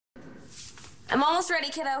I'm almost ready,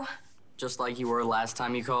 kiddo. Just like you were last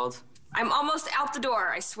time you called? I'm almost out the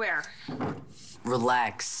door, I swear.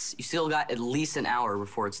 Relax. You still got at least an hour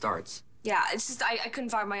before it starts. Yeah, it's just I couldn't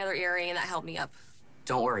find my other earring and that held me up.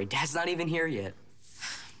 Don't worry, Dad's not even here yet.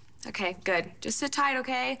 Okay, good. Just sit tight,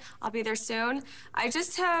 okay? I'll be there soon. I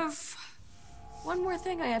just have one more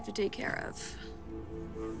thing I have to take care of.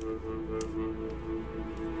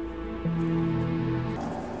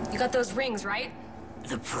 You got those rings, right?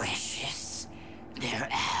 The precious. They're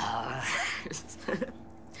ours.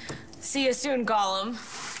 See you soon, Gollum.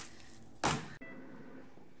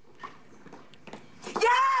 Yo,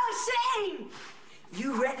 Shane!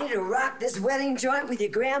 You ready to rock this wedding joint with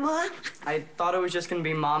your grandma? I thought it was just gonna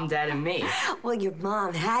be Mom, Dad, and me. Well, your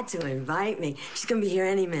mom had to invite me. She's gonna be here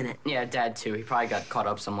any minute. Yeah, Dad too. He probably got caught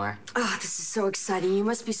up somewhere. Oh, this is so exciting. You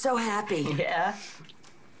must be so happy. Yeah?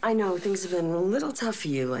 I know things have been a little tough for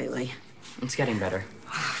you lately. It's getting better.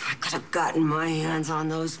 Oh, if I could have gotten my hands on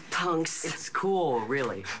those punks. It's cool,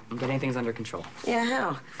 really. I'm getting things under control. Yeah,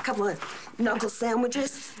 how? A couple of knuckle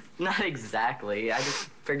sandwiches? Not exactly. I just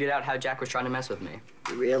figured out how Jack was trying to mess with me.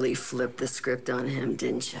 You really flipped the script on him,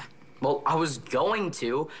 didn't you? Well, I was going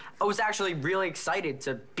to. I was actually really excited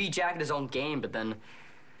to beat Jack at his own game, but then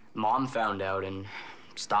Mom found out and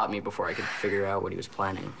stopped me before I could figure out what he was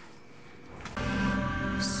planning.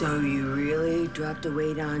 So you really dropped a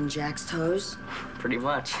weight on Jack's toes? Pretty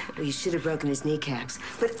much. Well, you should have broken his kneecaps.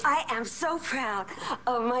 But I am so proud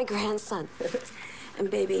of my grandson.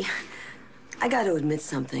 And baby, I got to admit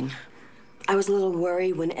something. I was a little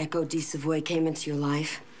worried when Echo de Savoy came into your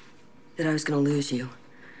life that I was going to lose you.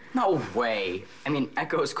 No way. I mean,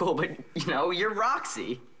 Echo's cool, but, you know, you're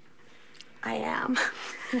Roxy. I am.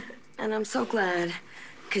 And I'm so glad,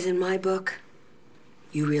 because in my book,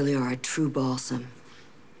 you really are a true balsam.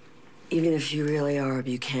 Even if you really are a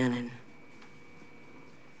Buchanan.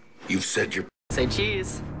 You've said your... Say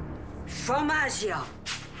cheese. Formaggio.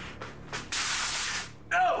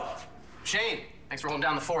 Oh! Shane, thanks for holding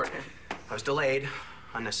down the fort. I was delayed,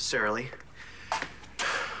 unnecessarily.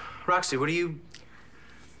 Roxy, what are you...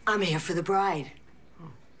 I'm here for the bride.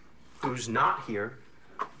 Who's not here?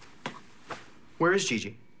 Where is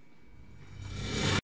Gigi?